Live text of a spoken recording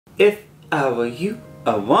If I were you,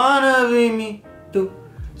 I wanna be me too.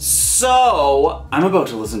 So, I'm about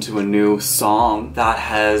to listen to a new song that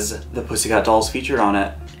has the Pussycat Dolls featured on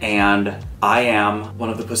it, and I am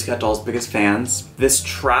one of the Pussycat Dolls' biggest fans. This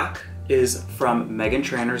track is from Meghan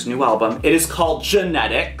Trainor's new album. It is called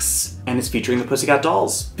Genetics, and it's featuring the Pussycat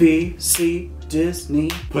Dolls. BC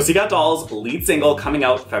Disney. Pussycat Dolls lead single coming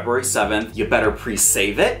out February 7th. You better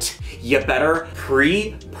pre-save it. You better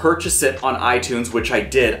pre-purchase it on iTunes, which I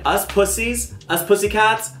did. Us pussies, us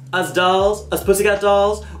pussycats, us dolls, us Pussycat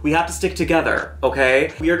Dolls, we have to stick together,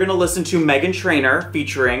 okay? We are gonna listen to Meghan Trainor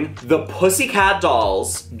featuring the Pussycat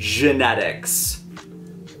Dolls, Genetics.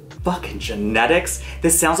 Fucking Genetics?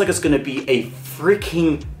 This sounds like it's gonna be a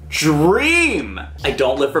freaking dream! I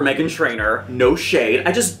don't live for Meghan Trainor, no shade,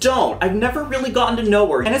 I just don't. I've never really gotten to know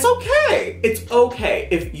her, and it's okay. It's okay.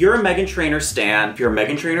 If you're a Meghan Trainor stan, if you're a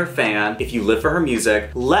Meghan Trainor fan, if you live for her music,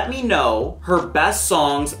 let me know her best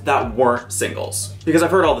songs that weren't singles. Because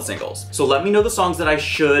I've heard all the singles. So let me know the songs that I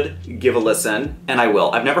should give a listen, and I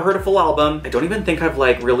will. I've never heard a full album. I don't even think I've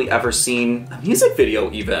like really ever seen a music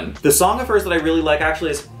video even. The song of hers that I really like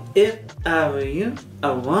actually is If I Were You,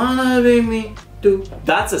 I Wanna Be Me Too.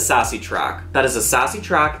 That's a sassy track. That is a sassy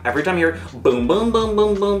track. Every time you hear boom, boom, boom,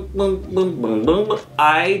 boom, boom, boom, boom, boom, boom,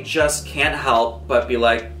 I just can't help but be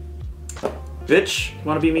like, bitch,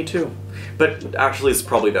 wanna be me too. But actually it's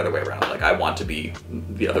probably the other way around. Like I want to be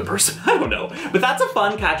the other person. I don't know. But that's a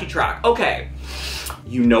fun, catchy track. Okay.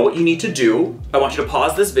 You know what you need to do. I want you to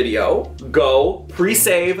pause this video, go,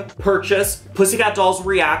 pre-save, purchase, Pussycat Dolls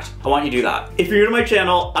React. I want you to do that. If you're new to my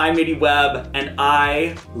channel, I'm Mady Webb, and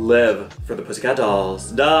I live for the Pussycat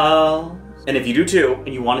Dolls. And if you do too,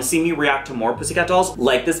 and you want to see me react to more Pussycat Dolls,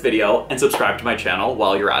 like this video and subscribe to my channel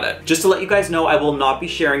while you're at it. Just to let you guys know, I will not be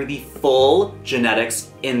sharing the full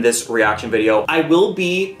Genetics in this reaction video. I will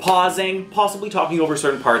be pausing, possibly talking over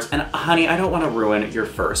certain parts, and honey, I don't want to ruin your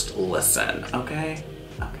first listen, okay?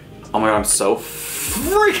 Okay. Oh my god, I'm so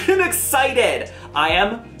freaking excited! I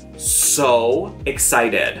am so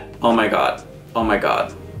excited. Oh my god. Oh my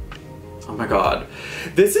god. Oh my god.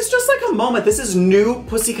 This is just like a moment. This is new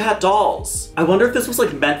Pussycat Dolls. I wonder if this was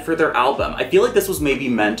like meant for their album. I feel like this was maybe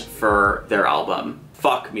meant for their album.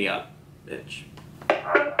 Fuck me up, bitch.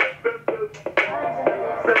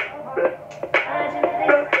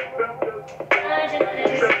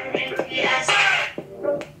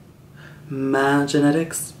 My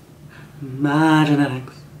genetics, my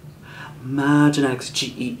genetics, my genetics,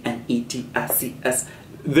 Genetics.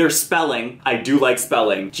 Their spelling, I do like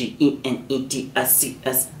spelling.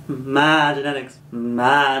 Genetics, my genetics,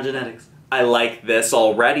 my genetics. I like this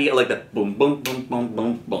already. I like the boom, boom, boom, boom,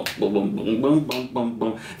 boom, boom, boom, boom, boom, boom, boom, boom,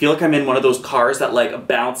 boom. I feel like I'm in one of those cars that like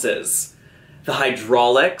bounces. The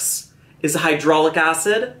hydraulics. Is hydraulic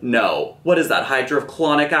acid? No. What is that?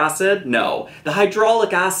 Hydrochloric acid? No. The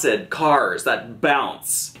hydraulic acid cars that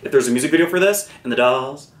bounce. If there's a music video for this, and the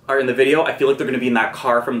dolls are in the video, I feel like they're gonna be in that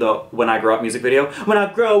car from the When I Grow Up music video. When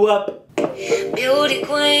I grow up. Beauty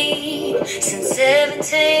queen since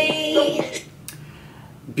 17.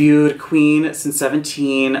 Beauty queen since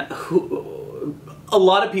 17. A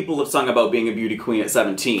lot of people have sung about being a beauty queen at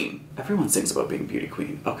 17. Everyone sings about being a beauty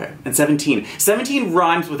queen. Okay. And 17. 17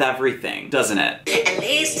 rhymes with everything, doesn't it? At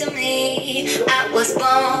least to me, I was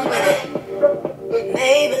born with it.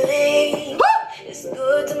 Maybelline. It's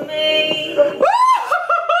good to me.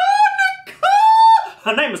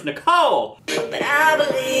 Her name is Nicole. But I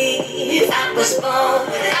believe I was born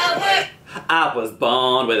with it. I was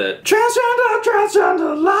born with it.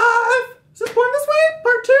 Transgender life. Is this Born This Way,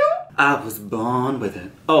 part 2? I was born with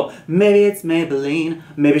it. Oh, maybe it's Maybelline.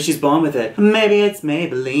 Maybe she's born with it. Maybe it's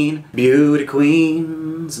Maybelline. Beauty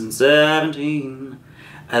queens and 17.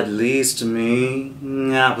 At least to me,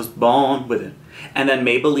 I was born with it. And then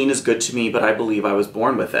Maybelline is good to me, but I believe I was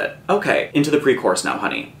born with it. Okay, into the pre-chorus now,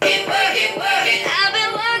 honey. I've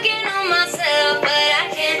been working on myself, but I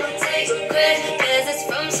can't take credit because it's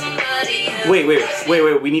from somebody else.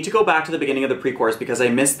 Wait, we need to go back to the beginning of the pre-chorus because I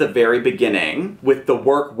missed the very beginning with the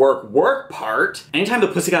work, work, work part. Anytime the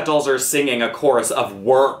Pussycat Dolls are singing a chorus of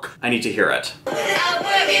work, I need to hear it.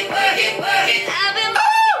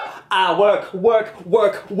 I work, work,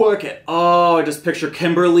 work, work it. Oh, I just picture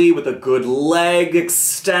Kimberly with a good leg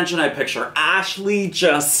extension. I picture Ashley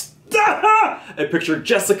just... I picture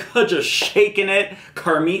Jessica just shaking it.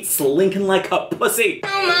 Carmit slinking like a pussy.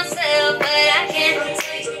 Myself, but I can't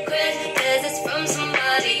take credit because it's from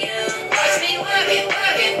somebody else. Watch me work it.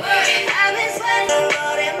 I've been sweating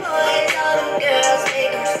more than boys, all them girls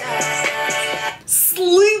make them stop.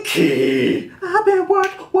 Slinky! I've been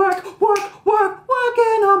working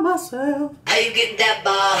on myself. How you get that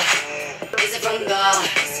ball? Is it from God?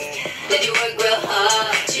 Did you work real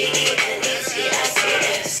hard?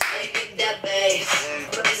 G-E-N-E-T-I-C-S. How you get that bass?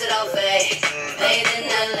 Is it all fake? Made in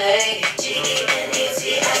LA.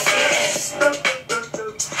 G-E-N-E-T-I-C-S.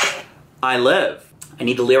 I live. I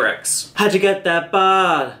need the lyrics. How'd you get that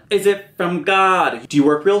bod? Is it from God? Do you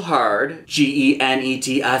work real hard?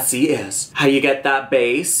 G-E-N-E-T-I-C-S. How you get that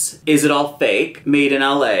bass? Is it all fake? Made in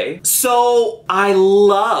LA. So I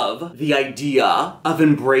love the idea of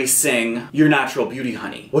embracing your natural beauty,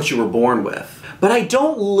 honey. What you were born with. But I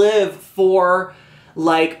don't live for,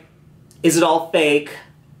 like, is it all fake?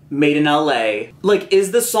 Made in LA. Like,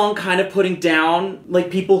 is the song kind of putting down,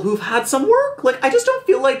 like, people who've had some work? Like, I just don't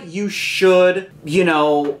feel like you should, you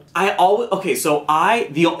know, okay, so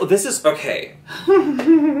this is, okay.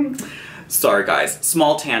 Sorry, guys.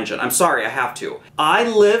 Small tangent. I'm sorry, I have to. I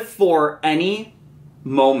live for any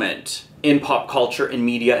moment in pop culture, in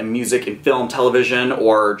media, in music, in film, television,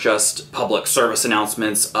 or just public service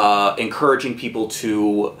announcements, encouraging people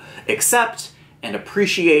to accept and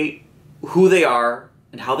appreciate who they are,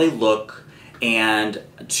 and how they look, and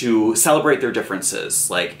to celebrate their differences.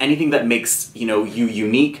 Like, anything that makes, you know, you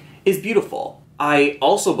unique is beautiful. I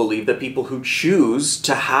also believe that people who choose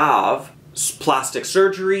to have plastic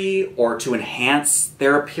surgery or to enhance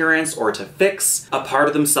their appearance or to fix a part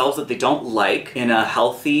of themselves that they don't like in a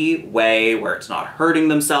healthy way where it's not hurting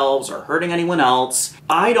themselves or hurting anyone else,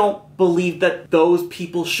 I don't believe that those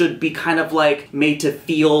people should be kind of like made to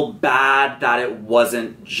feel bad that it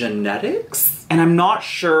wasn't genetics. And I'm not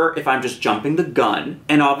sure if I'm just jumping the gun.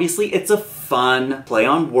 And obviously it's a fun play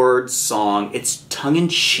on words song. It's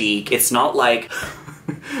tongue-in-cheek. It's not like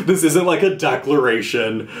this isn't like a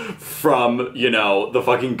declaration from, you know, the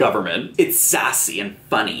fucking government. It's sassy and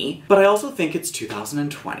funny. But I also think it's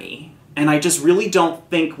 2020. And I just really don't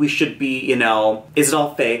think we should be, you know, is it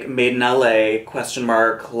all fake, made in LA, question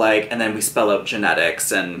mark, like, and then we spell out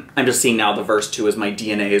genetics. And I'm just seeing now the verse 2 is my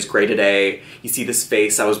DNA is graded A. You see this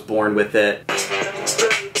face, I was born with it. My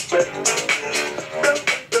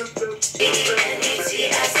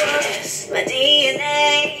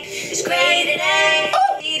DNA is graded A.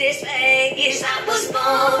 It is fake, yes, I was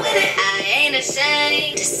born with it. I ain't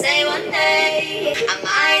ashamed to say one day I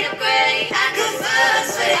might upgrade, I could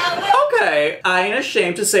fuss with it. Okay, I ain't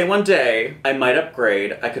ashamed to say one day I might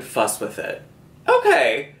upgrade, I could fuss with it.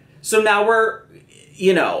 Okay, so now we're,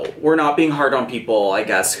 you know, we're not being hard on people, I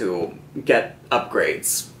guess, who get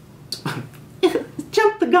upgrades.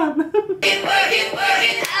 Jump the gun. I've been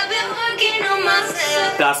working on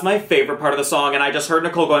myself. That's my favorite part of the song, and I just heard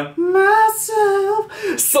Nicole going, myself.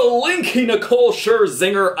 Slinky Nicole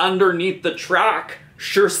Scherzinger underneath the track.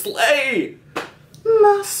 Sure slay.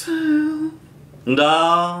 Myself.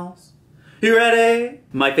 Dolls. You ready?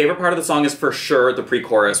 My favorite part of the song is for sure the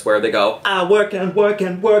pre-chorus where they go, I work and work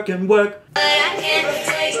and work and work. But I can't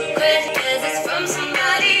take credit because it's from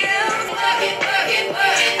somebody else. Work.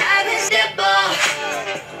 I've been step off.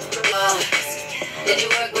 Did you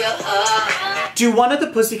work real hard? Do one of the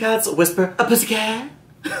Pussycats whisper, a pussycat?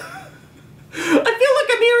 I feel like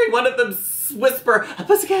I'm hearing one of them whisper, a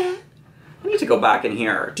pussycat. I need to go back and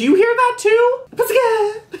hear. Do you hear that too? A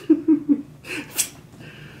pussycat.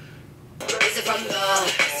 Is it from God?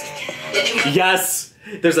 Yes!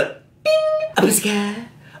 There's a bing, a pussycat.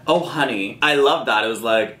 Oh honey, I love that. It was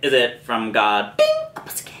like, is it from God? Bing, a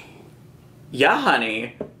pussycat. Yeah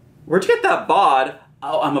honey. Where'd you get that bod?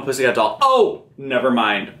 Oh, I'm a Pussycat doll. Oh, never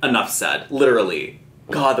mind. Enough said. Literally.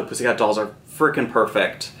 God, the Pussycat dolls are freaking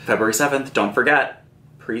perfect. February 7th, don't forget.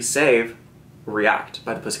 Pre-save. React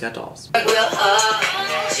by the Pussycat Dolls. How'd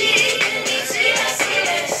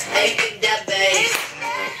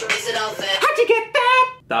you get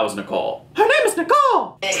that? That was Nicole. Her name is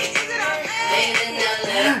Nicole! In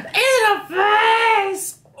a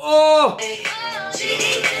face! Oh!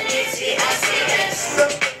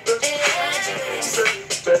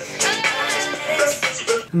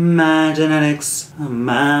 My genetics,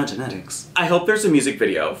 my genetics. I hope there's a music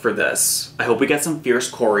video for this. I hope we get some fierce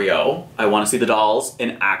choreo. I want to see the dolls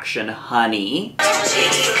in action, honey. Yes!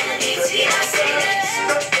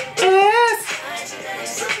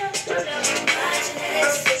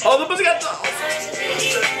 Oh, the Pussycat dolls!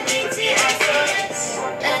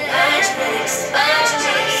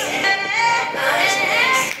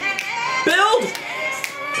 Build!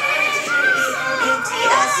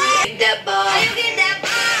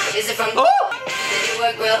 Is it from Did you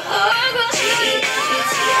work real hard?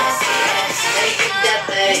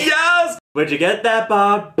 Yes! Where'd you get that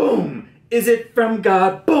bod? Boom! Is it from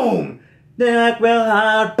God? Boom! They work real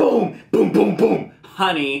hard. Boom! Boom, boom, boom!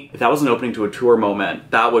 Honey, if that was an opening to a tour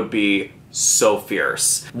moment, that would be so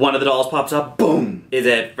fierce. One of the dolls pops up. Boom! Is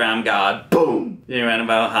it from God? Boom. You ran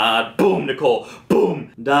about hard. Boom, Nicole.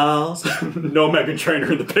 Boom. Dolls. No Meghan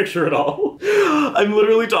Trainor in the picture at all. I'm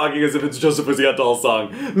literally talking as if it's just a Pussycat Dolls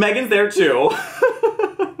song. Meghan's there too.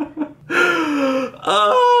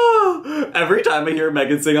 Every time I hear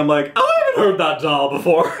Meghan sing, I'm like, oh, I haven't heard that doll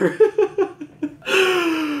before.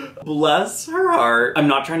 Bless her heart. I'm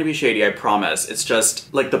not trying to be shady, I promise. It's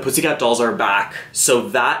just, like, the Pussycat Dolls are back. So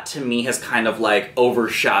that, to me, has kind of, like,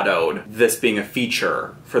 overshadowed this being a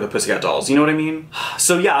feature for the Pussycat Dolls. You know what I mean?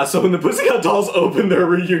 So yeah, so when the Pussycat Dolls opened their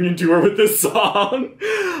reunion tour with this song,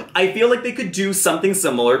 I feel like they could do something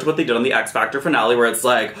similar to what they did on the X Factor finale, where it's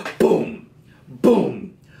like, boom,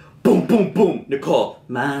 boom, boom, boom, boom. Nicole,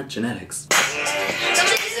 my genetics.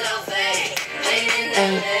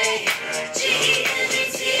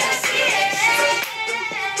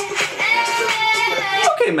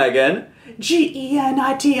 Okay, Meghan.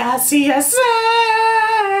 Geniticsa.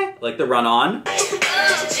 Like the run on.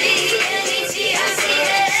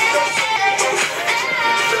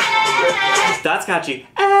 That's catchy.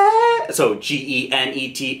 So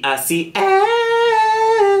Genetcs.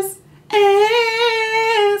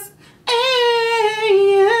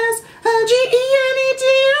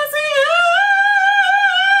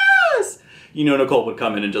 You know Nicole would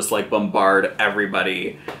come in and just like bombard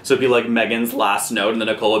everybody. So it'd be like Meghan's last note and then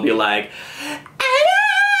Nicole would be like,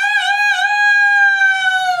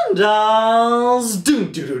 dolls,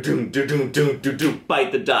 doom doo doo doom doo doom doom doo doo,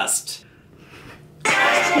 bite the dust.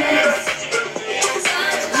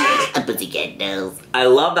 Pussycat dolls. I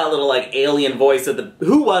love that little like alien voice of the,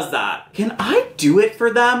 who was that? Can I do it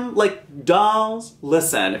for them? Like, dolls,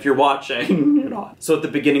 listen, if you're watching, you're not. So at the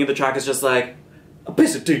beginning of the track it's just like, a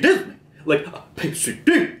piece of tea, Disney. Like, a piece of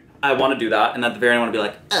tea. I want to do that, and at the very end I want to be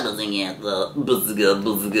like, I'm singing at the Pussycat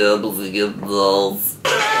dolls.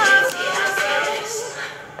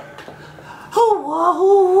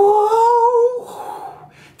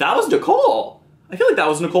 That was Nicole. I feel like that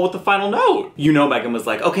was Nicole with the final note. You know Meghan was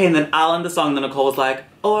like, okay, and then I'll end the song, and then Nicole was like,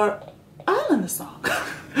 or I'll end the song.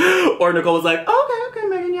 Or Nicole was like, okay,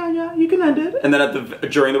 Meghan, yeah, you can end it. And then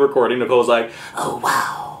during the recording, Nicole was like, oh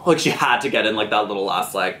wow. Like she had to get in like that little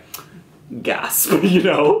last like gasp, you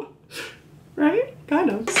know? Right? Kind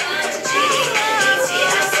of.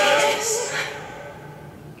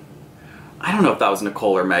 I don't know if that was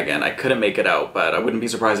Nicole or Meghan. I couldn't make it out, but I wouldn't be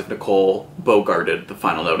surprised if Nicole bogarted the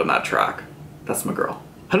final note on that track. That's my girl.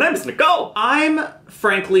 Her name is Nicole! I'm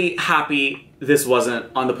frankly happy this wasn't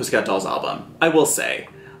on the Pussycat Dolls album. I will say.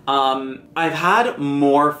 I've had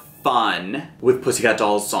more fun with Pussycat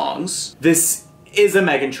Dolls songs. This is a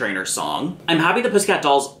Meghan Trainor song. I'm happy the Pussycat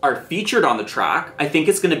Dolls are featured on the track. I think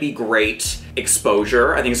it's gonna be great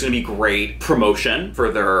exposure. I think it's gonna be great promotion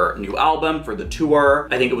for their new album, for the tour.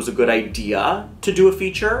 I think it was a good idea to do a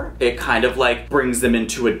feature. It kind of like brings them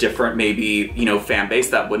into a different, maybe, you know, fan base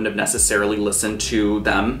that wouldn't have necessarily listened to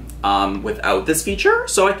them without this feature.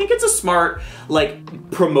 So I think it's a smart,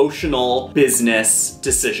 like, promotional business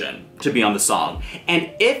decision to be on the song. And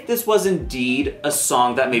if this was indeed a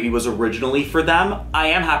song that maybe was originally for them, I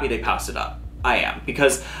am happy they passed it up. I am,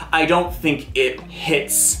 because I don't think it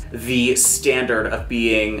hits the standard of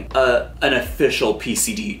being an official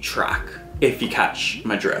PCD track, if you catch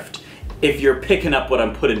my drift. If you're picking up what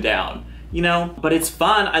I'm putting down, you know? But it's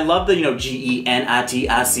fun. I love the, you know,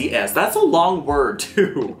 Geniticsa. That's a long word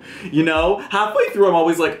too, you know? Halfway through I'm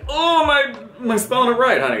always like, oh, am I spelling it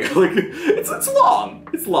right, honey? Like, it's long.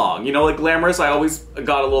 It's long. You know, like Glamorous, I always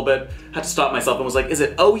got a little bit, had to stop myself and was like, is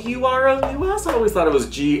it O-U-R-O-U-S? I always thought it was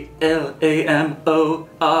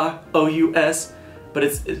G-L-A-M-O-R-O-U-S. But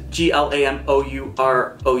it's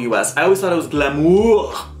G-L-A-M-O-U-R-O-U-S. I always thought it was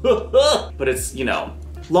glamour. But it's, you know,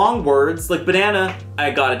 long words, like banana,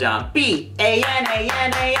 I got it down.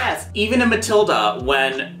 B-A-N-A-N-A-S. Even in Matilda,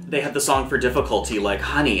 when they had the song for difficulty, like,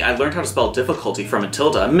 honey, I learned how to spell difficulty from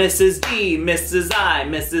Matilda. Mrs. D, Mrs. I,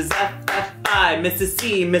 Mrs. F-F-I, Mrs.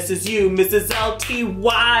 C, Mrs. U, Mrs.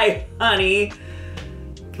 L-T-Y, honey.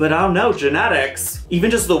 But I don't know, genetics. Even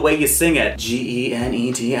just the way you sing it.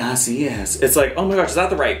 G-E-N-E-T-I-C-S. It's like, oh my gosh, is that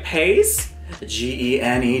the right pace?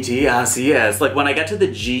 G-E-N-E-T-I-C-S. Like when I get to the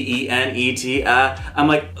G-E-N-E-T, I'm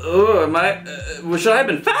like, oh, should I have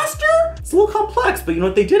been faster? It's a little complex, but you know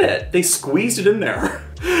what, they did it. They squeezed it in there.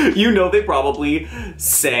 You know, they probably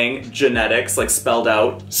sang genetics, like spelled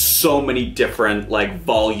out so many different like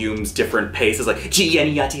volumes, different paces, like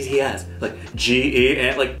G-E-N-E-T-I-C-S, like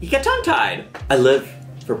G-E-N, like you get tongue-tied. I live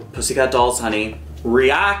for Pussycat Dolls, honey.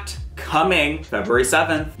 React, coming February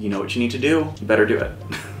 7th. You know what you need to do. You better do it.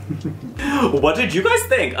 What did you guys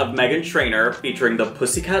think of Meghan Trainor featuring the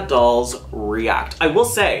Pussycat Dolls React? I will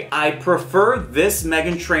say, I prefer this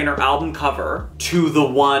Meghan Trainor album cover to the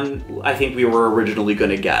one I think we were originally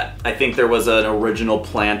gonna get. I think there was an original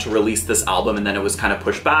plan to release this album and then it was kind of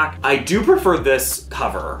pushed back. I do prefer this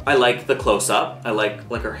cover. I like the close-up. I like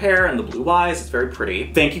her hair and the blue eyes. It's very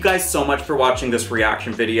pretty. Thank you guys so much for watching this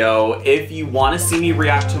reaction video. If you want to see me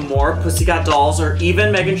react to more Pussycat Dolls or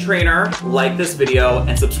even Meghan Trainor, like this video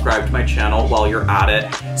and subscribe to my channel while you're at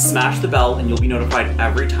it. Smash the bell and you'll be notified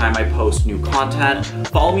every time I post new content.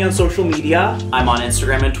 Follow me on social media. I'm on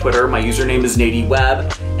Instagram and Twitter. My username is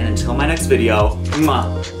NadieWebb. And until my next video,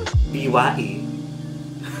 mwah, BYE.